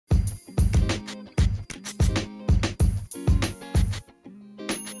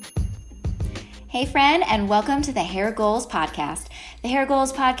Hey friend, and welcome to the Hair Goals Podcast. The Hair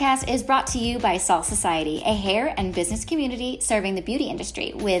Goals Podcast is brought to you by Salt Society, a hair and business community serving the beauty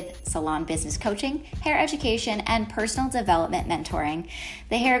industry with salon business coaching, hair education, and personal development mentoring.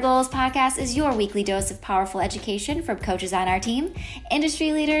 The Hair Goals Podcast is your weekly dose of powerful education from coaches on our team,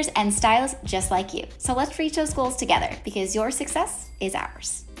 industry leaders, and stylists just like you. So let's reach those goals together because your success is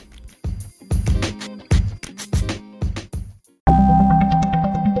ours.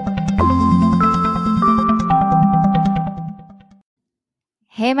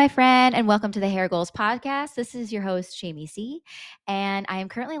 Hey, my friend, and welcome to the Hair Goals Podcast. This is your host, Jamie C., and I am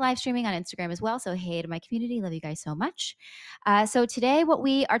currently live streaming on Instagram as well. So, hey to my community, love you guys so much. So today, what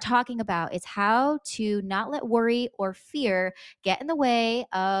we are talking about is how to not let worry or fear get in the way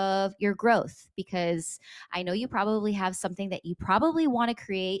of your growth. Because I know you probably have something that you probably want to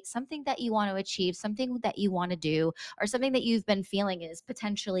create, something that you want to achieve, something that you want to do, or something that you've been feeling is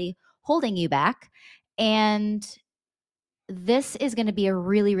potentially holding you back. And this is going to be a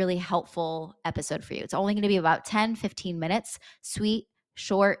really, really helpful episode for you. It's only going to be about 10, 15 minutes, sweet,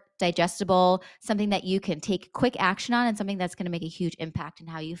 short, digestible, something that you can take quick action on and something that's going to make a huge impact in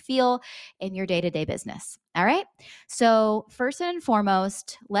how you feel in your day-to-day business. All right. So first and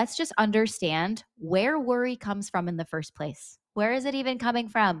foremost, let's just understand where worry comes from in the first place. Where is it even coming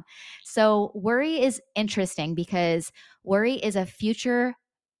from? So worry is interesting because worry is a future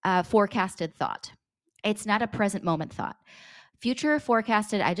forecasted thought. It's not a present moment thought. Future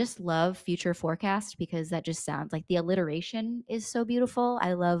forecasted, I just love future forecast because that just sounds like the alliteration is so beautiful.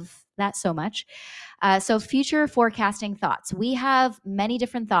 I love that so much. So future forecasting thoughts. We have many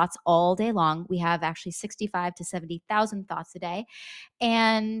different thoughts all day long. We have actually 65 to 70,000 thoughts a day.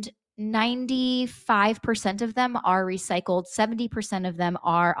 And 95% of them are recycled. 70% of them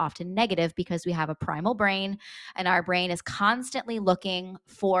are often negative because we have a primal brain and our brain is constantly looking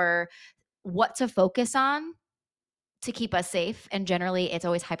for what to focus on to keep us safe. And generally, it's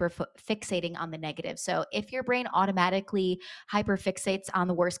always hyperfixating on the negative. So if your brain automatically hyperfixates on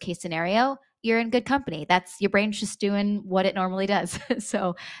the worst case scenario, you're in good company. That's your brain's just doing what it normally does.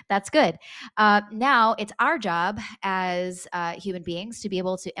 So that's good. Now it's our job as human beings to be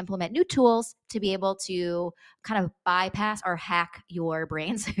able to implement new tools to be able to kind of bypass or hack your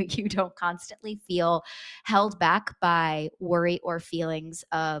brain so you don't constantly feel held back by worry or feelings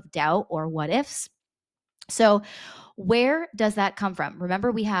of doubt or what ifs. So where does that come from?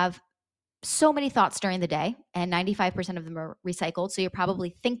 Remember, we have so many thoughts during the day, and 95% of them are recycled. So you're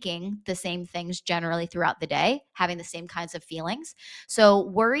probably thinking the same things generally throughout the day, having the same kinds of feelings. So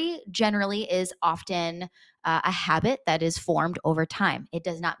worry generally is often a habit that is formed over time. It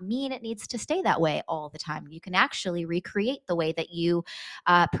does not mean it needs to stay that way all the time. You can actually recreate the way that you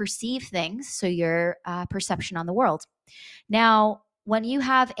perceive things, so your perception on the world. Now, when you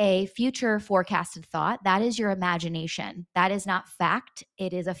have a future forecasted thought, that is your imagination. That is not fact.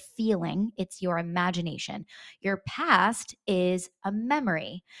 It is a feeling. It's your imagination. Your past is a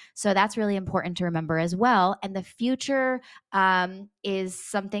memory. So that's really important to remember as well. And the future is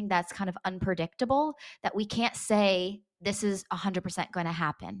something that's kind of unpredictable, that we can't say this is 100% going to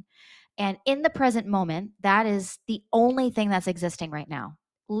happen. And in the present moment, that is the only thing that's existing right now.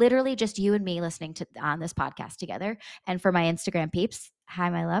 Literally just you and me listening to on this podcast together. And for my Instagram peeps, hi,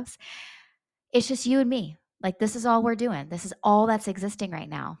 my loves. It's just you and me. Like, this is all we're doing. This is all that's existing right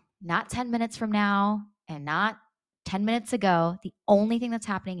now. Not 10 minutes from now and not 10 minutes ago. The only thing that's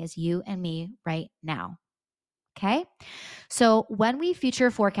happening is you and me right now. Okay. So when we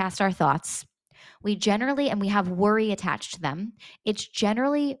future forecast our thoughts, we generally, and we have worry attached to them, it's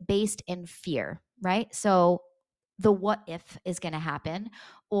generally based in fear, right? So the what if is going to happen,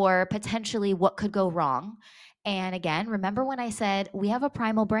 or potentially what could go wrong. And again, remember when I said we have a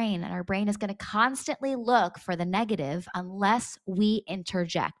primal brain and our brain is going to constantly look for the negative unless we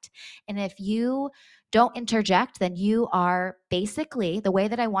interject. And if you don't interject, then you are basically, the way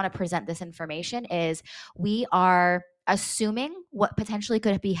that I want to present this information is we are assuming what potentially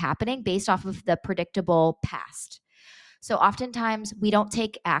could be happening based off of the predictable past. So oftentimes we don't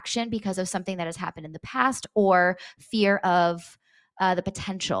take action because of something that has happened in the past or fear of the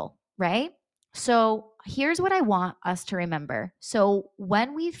potential, right? So here's what I want us to remember. So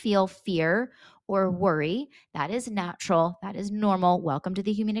when we feel fear or worry, that is natural, that is normal. Welcome to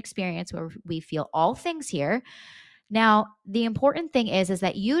the human experience where we feel all things here. Now, the important thing is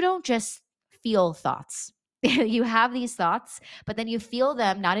that you don't just feel thoughts. You have these thoughts, but then you feel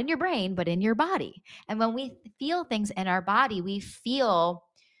them not in your brain, but in your body. And when we feel things in our body, we feel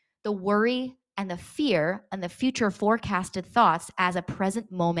the worry and the fear and the future forecasted thoughts as a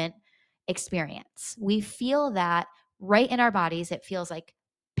present moment experience. We feel that right in our bodies. It feels like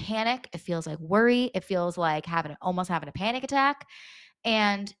panic. It feels like worry. It feels like almost having a panic attack.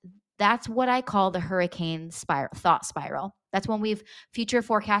 And that's what I call the hurricane thought spiral. That's when we've future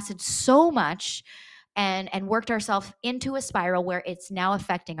forecasted so much and worked ourselves into a spiral where it's now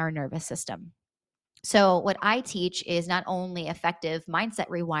affecting our nervous system. So, what I teach is not only effective mindset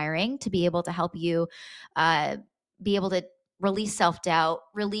rewiring to be able to help you be able to release self doubt,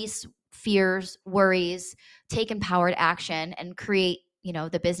 release fears, worries, take empowered action, and create,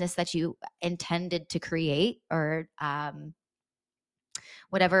 the business that you intended to create, or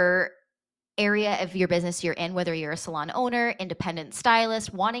whatever area of your business you're in, whether you're a salon owner, independent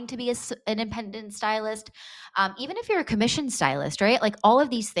stylist, wanting to be an independent stylist, even if you're a commissioned stylist, right? Like, all of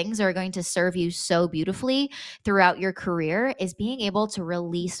these things are going to serve you so beautifully throughout your career, is being able to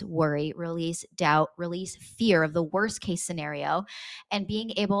release worry, release doubt, release fear of the worst case scenario, and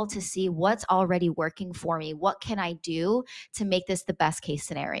being able to see what's already working for me. What can I do to make this the best case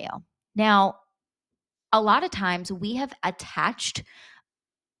scenario? Now, a lot of times we have attached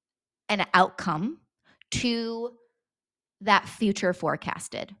an outcome to that future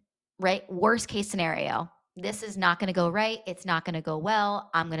forecasted, right? Worst case scenario. This is not going to go right. It's not going to go well.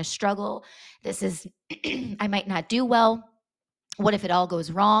 I'm going to struggle. I might not do well. What if it all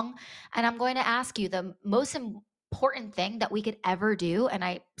goes wrong? And I'm going to ask you the most important thing that we could ever do. And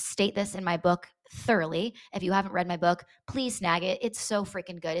I state this in my book thoroughly. If you haven't read my book, please snag it. It's so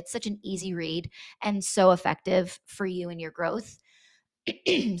freaking good. It's such an easy read and so effective for you and your growth.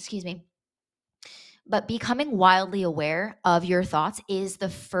 Excuse me. But becoming wildly aware of your thoughts is the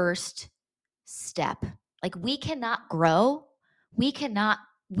first step. Like, we cannot grow. We cannot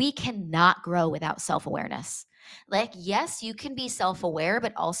grow without self-awareness. Like, yes, you can be self-aware,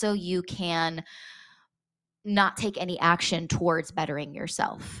 but also you can not take any action towards bettering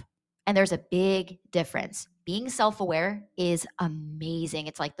yourself. And there's a big difference. Being self-aware is amazing.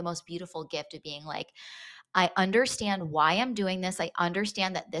 It's like the most beautiful gift of being like, I understand why I'm doing this. I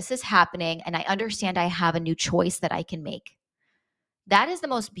understand that this is happening, and I understand I have a new choice that I can make. That is the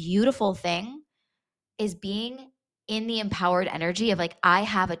most beautiful thing, is being in the empowered energy of like, I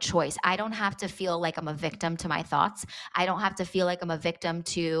have a choice. I don't have to feel like I'm a victim to my thoughts. I don't have to feel like I'm a victim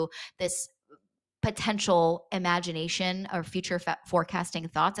to this potential imagination or future forecasting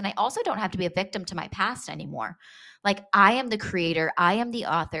thoughts. And I also don't have to be a victim to my past anymore. Like, I am the creator. I am the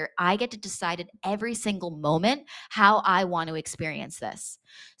author. I get to decide in every single moment how I want to experience this.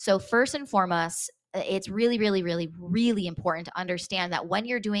 So first and foremost, it's really, really, really, really important to understand that when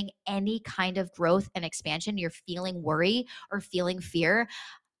you're doing any kind of growth and expansion, you're feeling worry or feeling fear,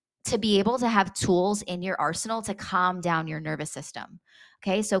 to be able to have tools in your arsenal to calm down your nervous system.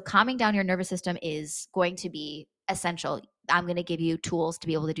 Okay, so calming down your nervous system is going to be essential. I'm going to give you tools to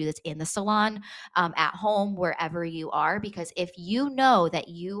be able to do this in the salon, at home, wherever you are, because if you know that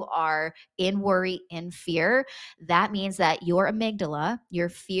you are in worry, in fear, that means that your amygdala,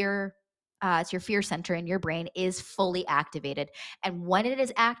 it's your fear center in your brain, is fully activated. And when it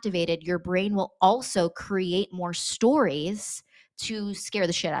is activated, your brain will also create more stories to scare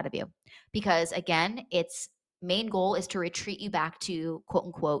the shit out of you. Because again, its main goal is to retreat you back to quote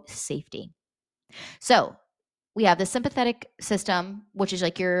unquote safety. So we have the sympathetic system, which is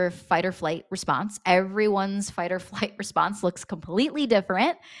like your fight or flight response. Everyone's fight or flight response looks completely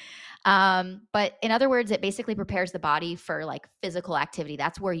different. But in other words, it basically prepares the body for like physical activity.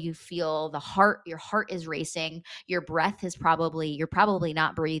 That's where you feel your heart is racing, your breath is you're probably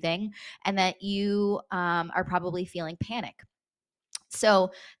not breathing, and that you are probably feeling panic.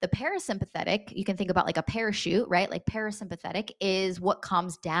 So the parasympathetic, you can think about like a parachute, right? Like, parasympathetic is what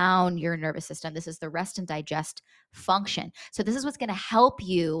calms down your nervous system. This is the rest and digest function. So this is what's going to help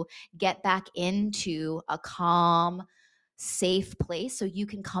you get back into a calm, safe place so you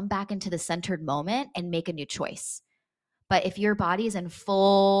can come back into the centered moment and make a new choice. But if your body is in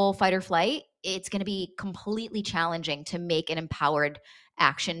full fight or flight, it's going to be completely challenging to make an empowered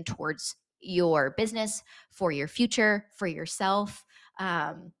action towards your business, for your future, for yourself.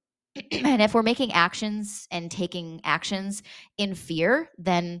 And if we're making actions and taking actions in fear,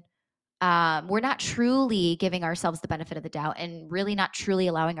 then we're not truly giving ourselves the benefit of the doubt, and really not truly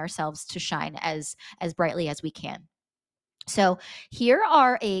allowing ourselves to shine as brightly as we can. So here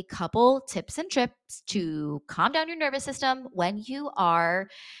are a couple tips and tricks to calm down your nervous system when you are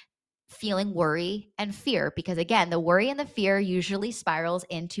feeling worry and fear, because again, the worry and the fear usually spirals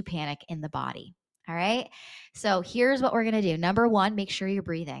into panic in the body. All right. So here's what we're going to do. Number one, make sure you're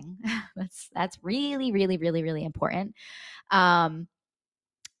breathing. That's really, really, really, really important.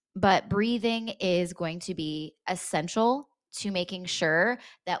 But breathing is going to be essential to making sure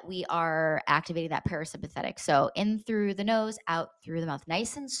that we are activating that parasympathetic. So in through the nose, out through the mouth,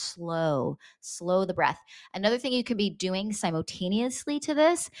 nice and slow the breath. Another thing you can be doing simultaneously to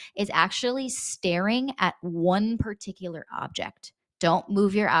this is actually staring at one particular object. Don't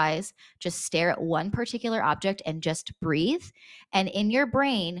move your eyes, just stare at one particular object and just breathe. And in your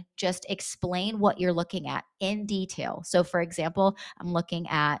brain, just explain what you're looking at in detail. So, for example, I'm looking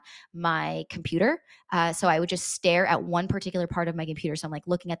at my computer. So I would just stare at one particular part of my computer. So I'm like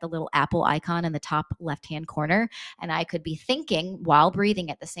looking at the little Apple icon in the top left hand corner. And I could be thinking while breathing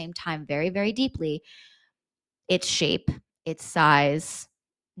at the same time, very, very deeply, its shape, its size,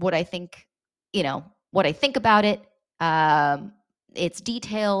 what I think, what I think about it, um, its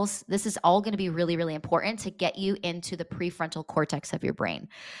details. This is all going to be really, really important to get you into the prefrontal cortex of your brain.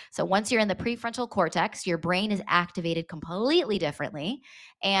 So once you're in the prefrontal cortex, your brain is activated completely differently,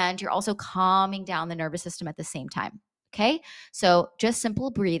 and you're also calming down the nervous system at the same time. Okay. So just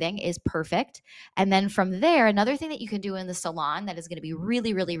simple breathing is perfect. And then from there, another thing that you can do in the salon that is going to be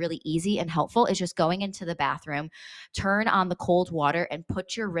really, really, really easy and helpful is just going into the bathroom, turn on the cold water and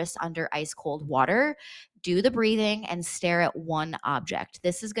put your wrists under ice cold water. Do the breathing and stare at one object.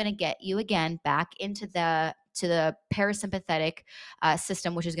 This is going to get you again back into the parasympathetic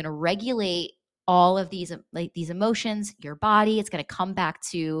system, which is going to regulate all of these emotions, your body. It's going to come back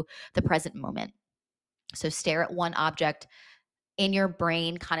to the present moment. So stare at one object in your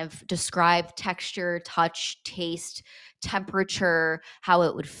brain, kind of describe texture, touch, taste, temperature, how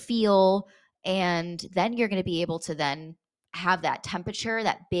it would feel. And then you're going to be able to then have that temperature,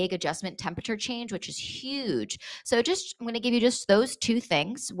 that big adjustment temperature change, which is huge. So just, I'm going to give you just those two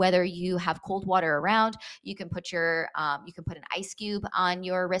things. Whether you have cold water around, you can put you can put an ice cube on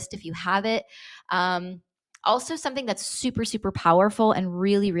your wrist if you have it. Also, something that's super, super powerful and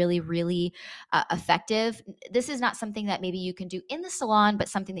really, really, really effective. This is not something that maybe you can do in the salon, but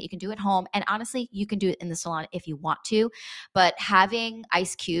something that you can do at home. And honestly, you can do it in the salon if you want to. But having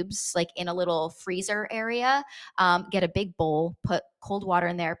ice cubes like in a little freezer area, get a big bowl, put cold water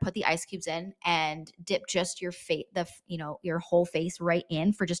in there, put the ice cubes in, and dip just your face, your whole face right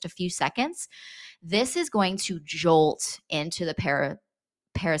in for just a few seconds. This is going to jolt into the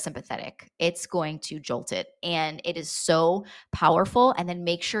parasympathetic. It's going to jolt it, and it is so powerful. And then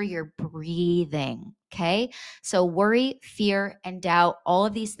make sure you're breathing. Okay. So worry, fear, and doubt, all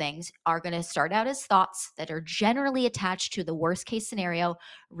of these things are going to start out as thoughts that are generally attached to the worst case scenario,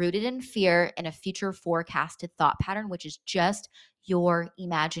 rooted in fear and a future forecasted thought pattern, which is just your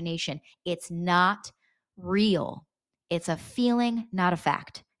imagination. It's not real. It's a feeling, not a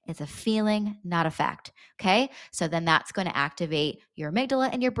fact. It's a feeling, not a fact. Okay. So then that's going to activate your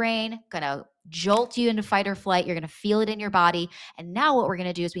amygdala in your brain, going to jolt you into fight or flight. You're going to feel it in your body. And now what we're going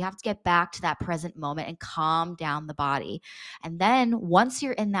to do is we have to get back to that present moment and calm down the body. And then once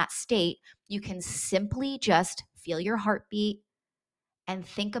you're in that state, you can simply just feel your heartbeat and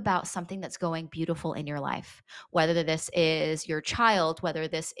think about something that's going beautiful in your life. Whether this is your child, whether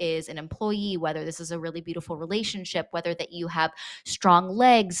this is an employee, whether this is a really beautiful relationship, whether that you have strong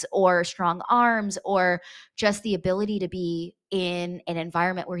legs or strong arms, or just the ability to be in an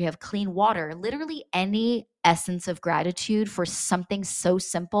environment where you have clean water. Literally any essence of gratitude for something so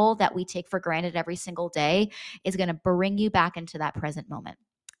simple that we take for granted every single day is going to bring you back into that present moment.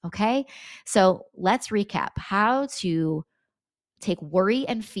 Okay? So let's recap how to take worry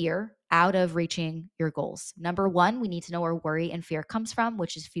and fear out of reaching your goals. Number one, we need to know where worry and fear comes from,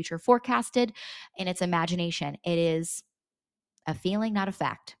 which is future forecasted and it's imagination. It is a feeling, not a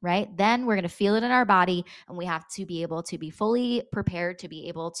fact, right? Then we're going to feel it in our body, and we have to be able to be fully prepared to be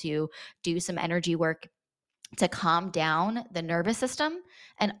able to do some energy work to calm down the nervous system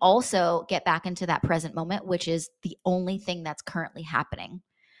and also get back into that present moment, which is the only thing that's currently happening.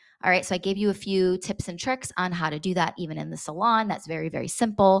 All right, so I gave you a few tips and tricks on how to do that even in the salon. That's very, very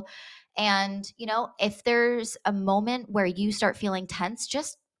simple. And, if there's a moment where you start feeling tense,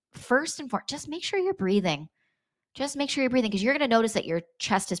 just first and foremost, just make sure you're breathing. Just make sure you're breathing, because you're going to notice that your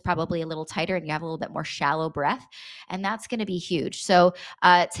chest is probably a little tighter and you have a little bit more shallow breath. And that's going to be huge. So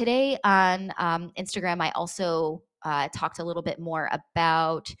today on Instagram, I also talked a little bit more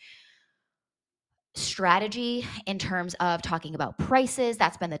about strategy in terms of talking about prices.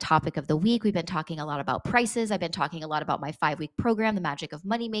 That's been the topic of the week. We've been talking a lot about prices. I've been talking a lot about my 5-week program, The Magic of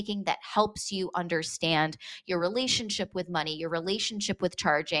Money Making, that helps you understand your relationship with money, your relationship with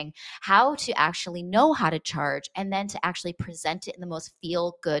charging, how to actually know how to charge, and then to actually present it in the most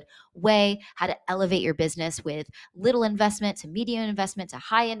feel good way, how to elevate your business with little investment to medium investment to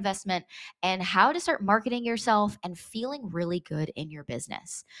high investment, and how to start marketing yourself and feeling really good in your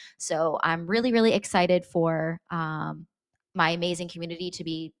business. So I'm really, really excited for my amazing community to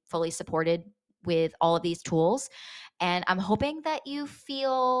be fully supported with all of these tools. And I'm hoping that you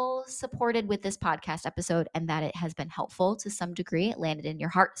feel supported with this podcast episode and that it has been helpful to some degree. It landed in your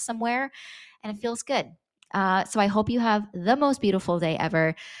heart somewhere and it feels good. So I hope you have the most beautiful day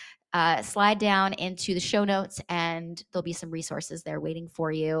ever. Slide down into the show notes and there'll be some resources there waiting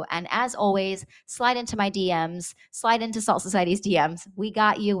for you. And as always, slide into my DMs, slide into Salt Society's DMs. We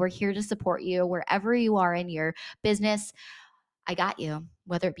got you. We're here to support you wherever you are in your business. I got you,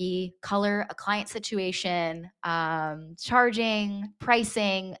 whether it be color, a client situation, charging,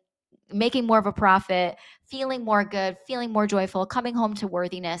 pricing, making more of a profit, feeling more good, feeling more joyful, coming home to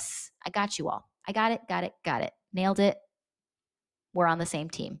worthiness. I got you all. I got it. Nailed it. We're on the same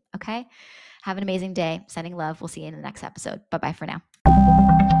team. Okay. Have an amazing day. Sending love. We'll see you in the next episode. Bye-bye for now.